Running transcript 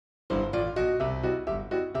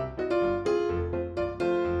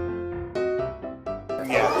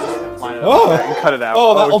line it up and cut it out.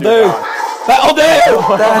 Oh, that'll do. God. That'll do!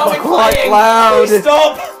 That's quite loud.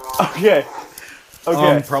 Stop! Okay.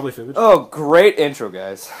 Okay. Probably Fibbage. Oh, great intro,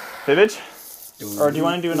 guys. Fibbage? Or do you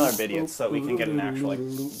want to do another Vidiot so that we can get an actual, like,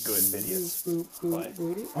 good Vidiot play?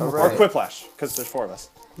 Or Quiplash, because there's 4 of us.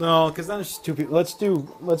 No, because then it's just 2 people. Let's do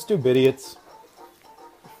Bidiots.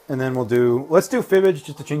 And then we'll do... Let's do Fibbage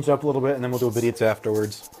just to change it up a little bit, and then we'll do Bidiots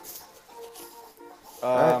afterwards.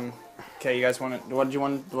 Okay, you guys want to... What do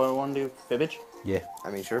I want to do? Fibbage? Yeah. I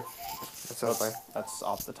mean, sure. That sounds fine. That's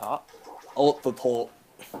off the top. Off the top.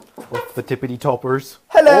 With the tippity toppers.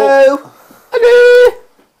 Hello! Hello!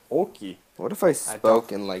 Okay. What if I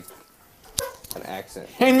spoke in, like, an accent?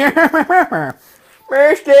 How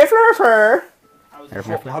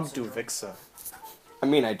do Vixa? I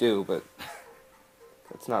mean, I do, but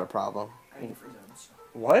that's not a problem.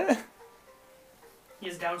 What? He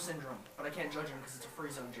has Down syndrome, but I can't judge him because it's a free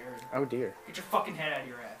zone, Jared. Oh dear. Get your fucking head out of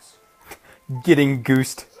your ass. Getting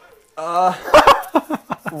goosed.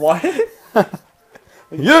 What?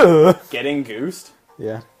 Yeah! Getting goosed?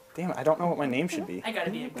 Yeah. Damn, I don't know what my name should be. I gotta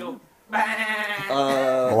be a goat.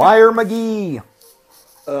 Liar McGee!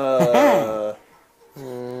 Forgot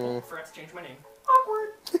to change my name.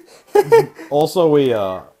 Awkward. Also, we,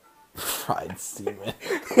 fried semen.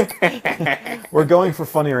 We're going for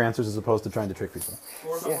funnier answers as opposed to trying to trick people.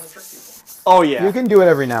 Or if I want to trick people. Oh yeah. You can do it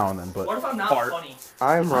every now and then, but... What if I'm not Bart. funny?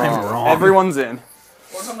 I'm wrong. Everyone's in.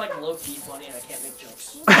 What if I'm like low-key funny and I can't make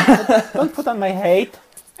jokes? Don't put on my hate.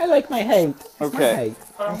 I like my hate. Okay. My hate.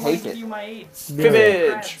 But I want hate to give it. you my AIDS. Fibbage.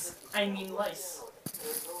 Crabs. I mean lice.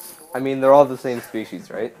 I mean, they're all the same species,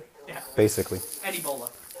 right? Yeah. Basically. And Ebola.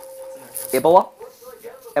 Ebola?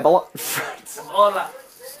 Ebola? Ebola.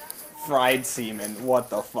 Fried semen. What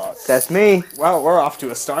the fuck? That's me. Well, we're off to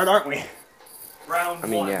a start, aren't we? Round I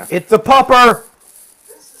mean, one. yeah. It's a popper!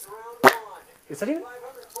 Is that even?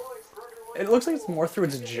 It looks like it's more through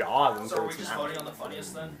its jaw than So through are we its just mouth. voting on the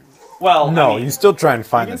funniest then? Well, No, I mean, you still try and you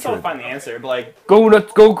find can the still truth. find the answer, but like, Go,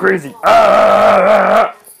 let's go crazy.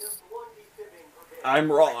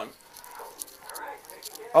 I'm wrong.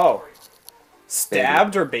 Oh.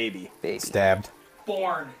 Stabbed or baby? Baby. Stabbed.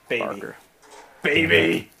 Born. Baby. Barker.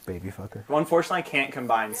 Baby. Baby fucker. Well, unfortunately, I can't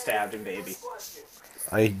combine stabbed and baby.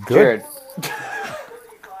 Good. Jared.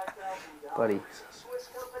 Buddy.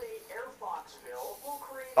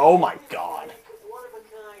 Oh my god.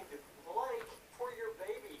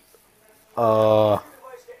 Oh,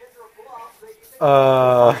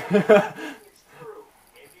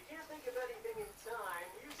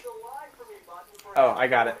 I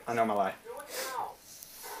got it. I know my lie.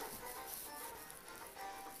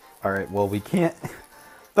 Alright, well, we can't...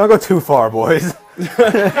 Don't go too far, boys.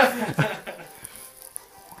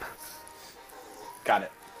 Got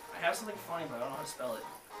it. I have something funny, but I don't know how to spell it.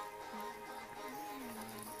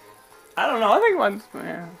 I don't know. I think mine's...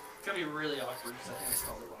 Yeah. It's gonna be really awkward because I think I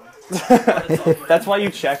spelled it wrong. But it's all good. That's why you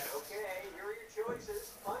check.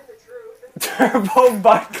 Turbo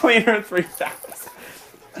Butt Cleaner 3000.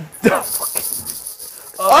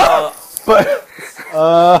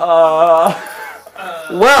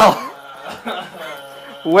 Well.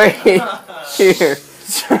 Wait. Here.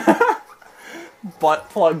 Butt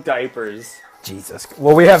plug diapers. Jesus.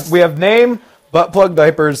 Well, we have name, butt plug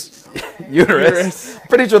diapers, uterus.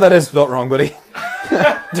 Pretty sure that is spelt wrong, buddy.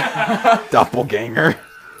 Doppelganger.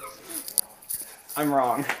 I'm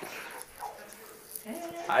wrong.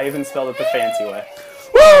 I even spelled it the fancy way.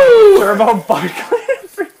 Woo! Turbo Butt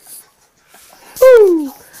Cleaner.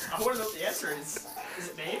 Woo! I want to know what the answer is. Is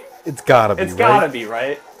it name? It's gotta be, It's right? gotta be,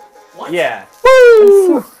 right? What? Yeah.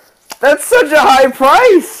 Woo! That's such a high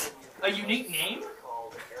price. A unique name?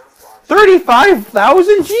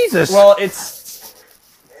 35,000? Jesus! Well, it's...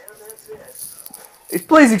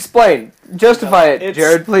 Please explain. Justify it, It's-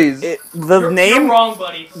 Jared, please. The name... You're wrong,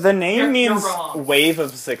 buddy. The name You're means wrong. wave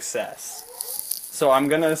of success. So I'm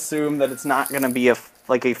gonna assume that it's not gonna be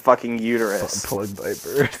like a fucking uterus. plug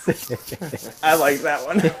diapers. I like that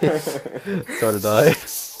one. So did I.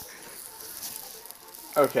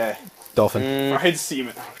 Okay. Dolphin. Fried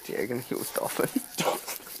semen. Oh, Yeah, you're gonna use dolphin.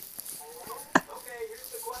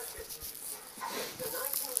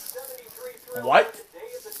 What?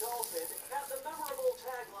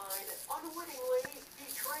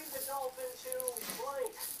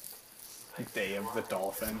 Day of the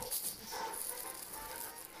Dolphin.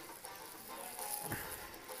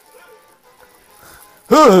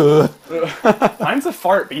 Mine's a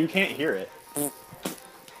fart, but you can't hear it.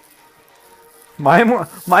 Mine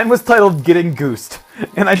was titled Getting Goosed,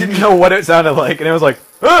 and I didn't know what it sounded like, and it was like,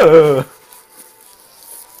 ugh.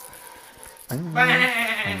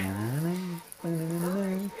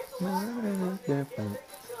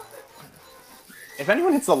 If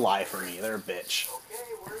anyone hits a lie for me, they're a bitch.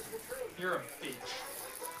 You're a bitch.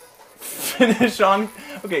 Finish on...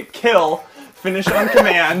 Okay, kill. Finish on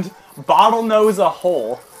command. Bottlenose a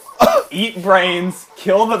hole. Eat brains.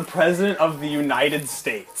 Kill the President of the United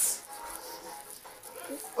States.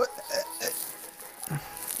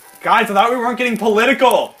 Guys, I thought we weren't getting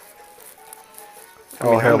political.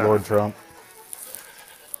 Oh, hell, Lord Trump.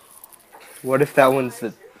 What if that one's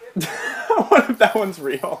the... What if that one's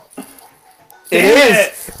real? It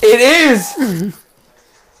is! It is!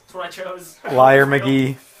 That's what I chose. Liar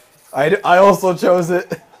McGee. I also chose it.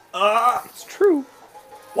 It's true.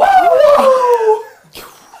 Woo!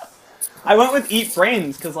 I went with Eat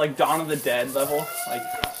Brains, because, like, Dawn of the Dead level. Like,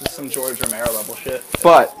 just some George Romero level shit.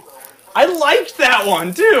 But, I liked that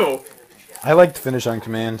one, too! I liked Finish on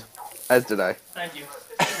Command. as did I. Thank you.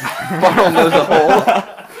 Bottlenose a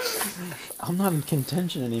hole. I'm not in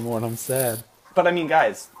contention anymore, and I'm sad. But, I mean,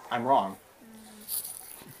 guys, I'm wrong.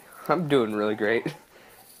 I'm doing really great.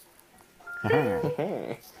 Kill.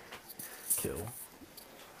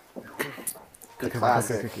 The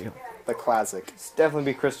classic. The classic. It's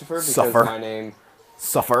definitely be Christopher because Suffer. my name...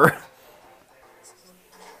 Suffer.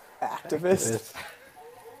 Activist.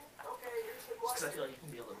 Because I feel like you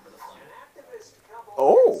can be a little bit of fun.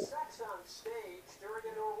 Oh!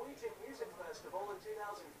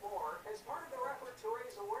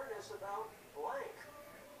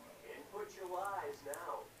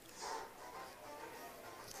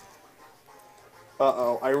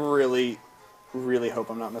 Uh-oh, I really, really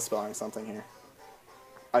hope I'm not misspelling something here.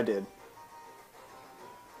 I did.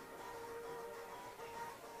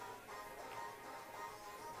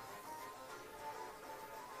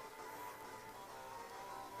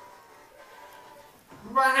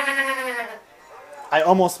 I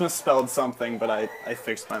almost misspelled something, but I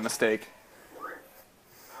fixed my mistake.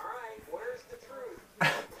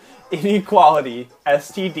 Inequality,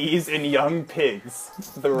 STDs in young pigs,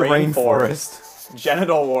 the rainforest,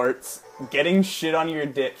 genital warts, getting shit on your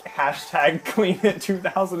dick, hashtag clean it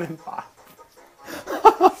 2005.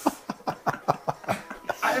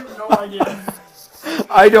 I have no idea.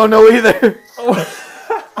 I don't know either.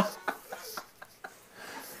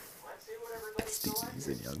 STDs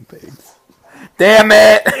and young pigs. Damn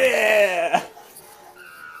it! Yeah!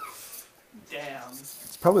 Damn.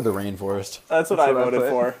 It's probably the rainforest. That's what I voted put.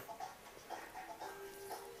 for.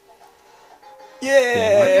 Why does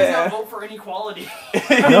Yeah! not vote for inequality?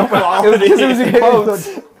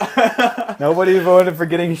 Inequality. Nobody voted for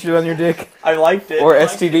getting shit on your dick. I liked it. Or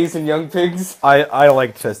STDs and young pigs. I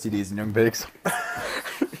liked STDs and young pigs.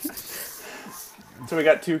 So we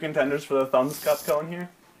got two contenders for the thumbs cup cone here.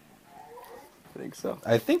 I think so.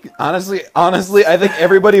 I think, honestly, I think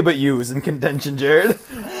everybody but you is in contention, Jared.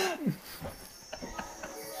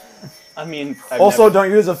 I mean, Also, don't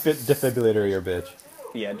use a defibrillator, you're a bitch.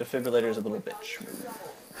 Yeah, defibrillator's a little bitch.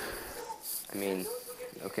 I mean,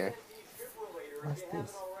 okay. What's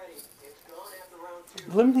this?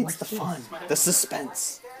 Eliminates the fun, the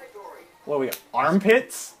suspense. What do we got?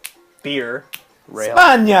 Armpits, beer, Rail.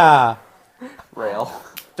 Spania! Rail.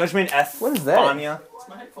 don't you mean F? What is that? Spania? It's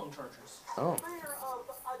my headphone chargers. Oh.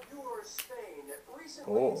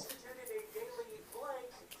 Oh.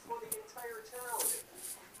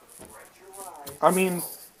 I mean,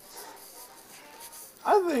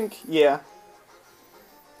 I think, yeah.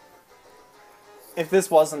 If this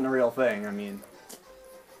wasn't the real thing, I mean,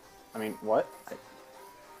 what?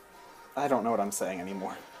 I don't know what I'm saying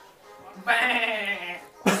anymore. Bang!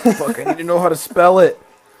 Fuck, I need to know how to spell it.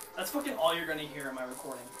 That's fucking all you're gonna hear in my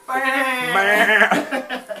recording. I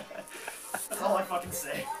That's all I fucking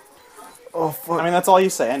say. Oh, fuck. mean, that's all you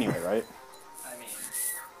say anyway, right? I mean,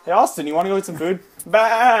 Hey, Austin, you want to go get some food?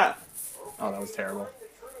 Bah! Oh, that was terrible.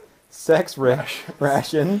 Sex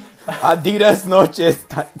ration. Adidas noches,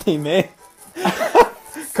 time.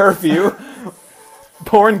 Curfew.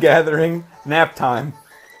 Porn gathering. Nap time.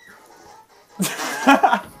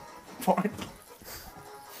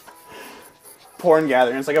 Porn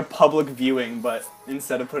gathering. It's like a public viewing, but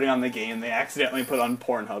instead of putting on the game, they accidentally put on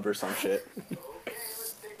Pornhub or some shit.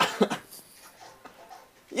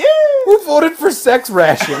 Yeah! Who voted for sex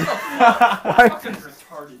ration? fucking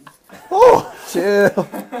retarded. Oh, chill.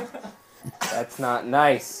 That's not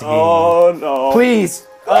nice. Oh no. Please.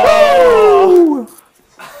 Oh!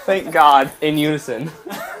 Thank God. In unison.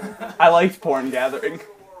 I liked porn gathering.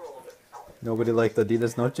 Nobody liked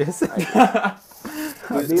Adidas noches. Who did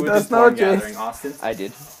Adidas porn noches. gathering, Austin? I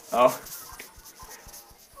did. Oh.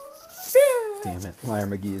 Damn it. Liar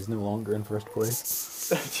McGee is no longer in first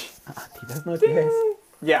place. Adidas noches.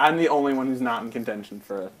 Yeah, I'm the only one who's not in contention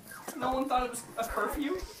for it. No one thought it was a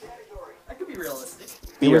curfew? That could be realistic.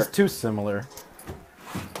 It was too similar.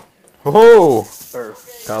 Oh, Or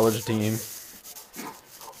college team.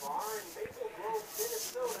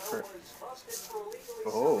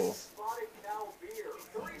 oh.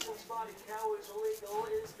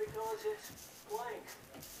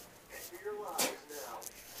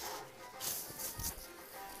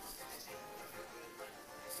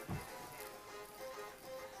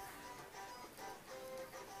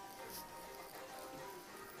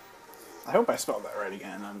 I hope I spelled that right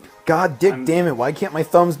again. God, damn it! Why can't my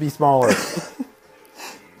thumbs be smaller?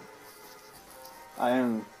 I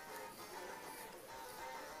am.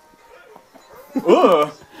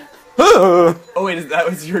 Ugh. Getting Oh wait, that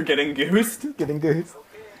was your getting goosed? goose.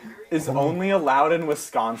 Is only allowed in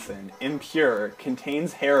Wisconsin. Impure.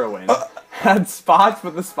 Contains heroin. Had spots,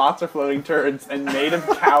 but the spots are floating turds, and made of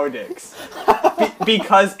cow dicks.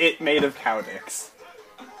 Because it made of cow dicks.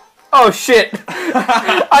 Oh shit!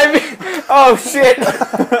 I mean, oh shit!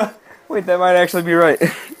 Wait, that might actually be right. I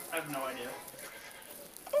have no idea.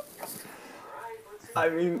 I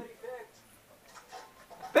mean,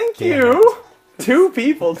 thank Damn you. 2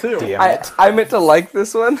 people too. Damn it. I meant to like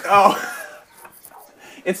this one. Oh,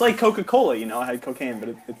 it's like Coca-Cola. You know, it had cocaine,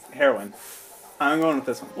 but it's heroin. I'm going with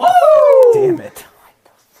this one. Woo! Damn it.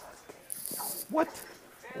 What?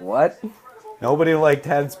 What? Nobody liked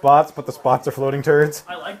had spots, but the spots are floating turds.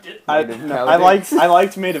 I liked it. I Made of cow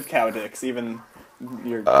liked made of cow dicks, even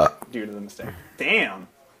you're due to the mistake. Damn.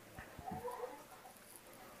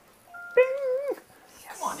 Bing.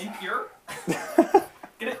 Come on, impure.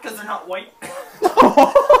 Get it? Because they're not white.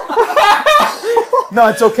 No,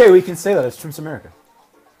 it's okay. We can say that. It's Trump's America.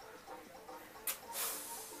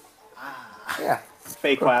 Yeah.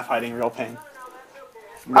 Fake laugh hiding real pain.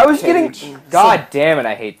 I was getting. God damn it!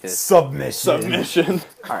 I hate this. Submission. Submission.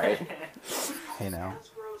 All right. Hey now.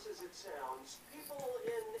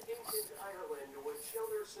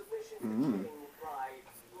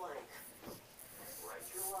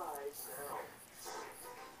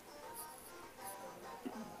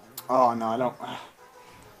 Oh no, I don't.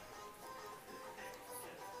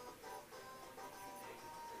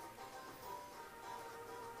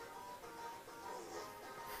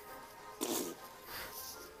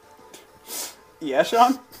 Yeah,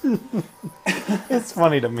 Sean? It's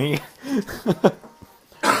funny to me.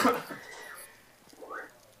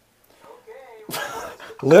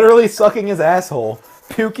 Literally sucking his asshole,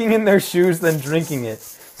 puking in their shoes, then drinking it,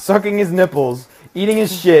 sucking his nipples, eating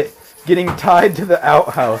his shit, getting tied to the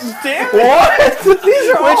outhouse. Damn it! What? These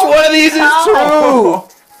are Which one of these is true?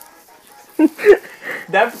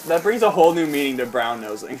 That brings a whole new meaning to brown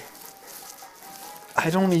nosing. I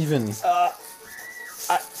don't even.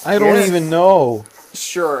 I don't yes. even know.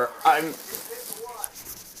 Sure, I'm.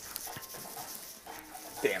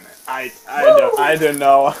 Damn it! I don't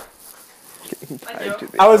know. I do.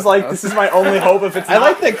 I was like, this is my only hope if it's I not.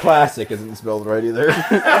 like that classic isn't spelled right either.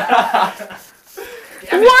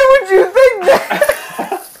 Why would you think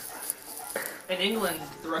that? In England,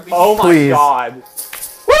 the rugby. Oh my Please. god!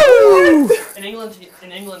 Woo! In England,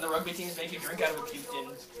 the rugby teams make you drink out of a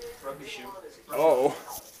puked-in rugby shoe. Oh,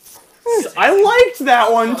 I liked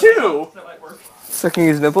that one too. That might work. Sucking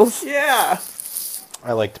his nipples? Yeah.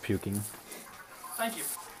 I liked puking. Thank you.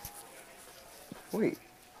 Wait,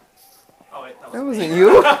 Oh wait, that that was. wasn't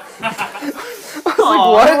you?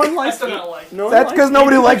 Aw, what? no one I likes still it. don't like. No one That's likes because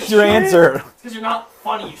nobody eating liked your shit. answer. Because you're not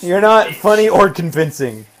funny. You You're not bitch. funny or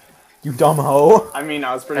convincing. You dumb hoe. I mean,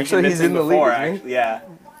 I was pretty Actually, he's convincing in the before. league, isn't he? Actually,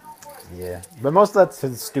 yeah. Yeah, but most of that's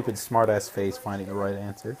his stupid smart-ass face finding the right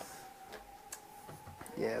answer.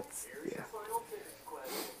 Yeah.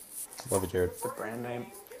 Love it, Jared. The brand name.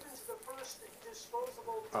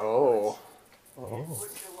 Oh. Oh.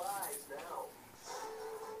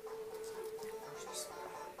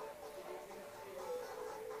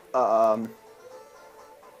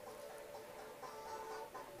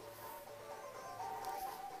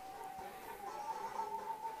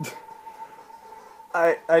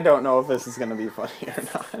 I don't know if this is gonna be funny or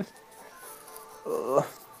not. Ugh.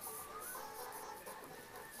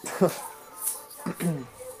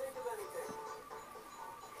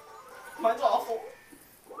 Mine's awful.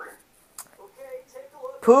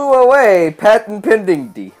 Poo away, patent pending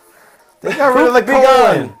D. They got rid of the Be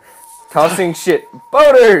colon. gone. Tossing shit.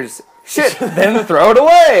 Boaters! Shit, then throw it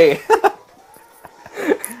away!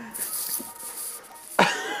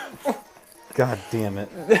 God damn it.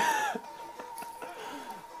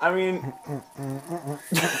 I mean,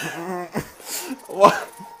 what?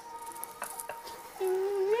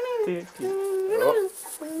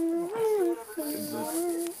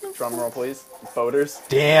 Drum roll, please. Voters.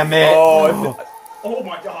 Damn it. Oh, Oh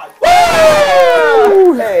my god.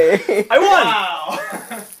 Hey! I won. Wow.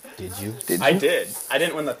 Did you? Did you? I did. I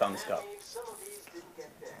didn't win the Thumbs Cup.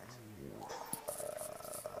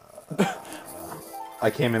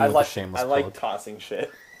 I came in I with like a shameless I like plug. tossing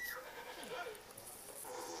shit.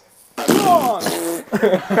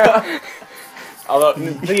 Although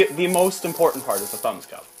the most important part is the Thumbs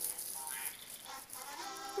Cup.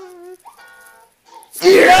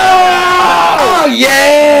 Yeah! Oh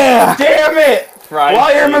yeah! Damn it! Fried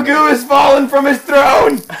While your chicken. Magoo is fallen from his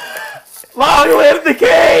throne, long live the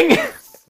king!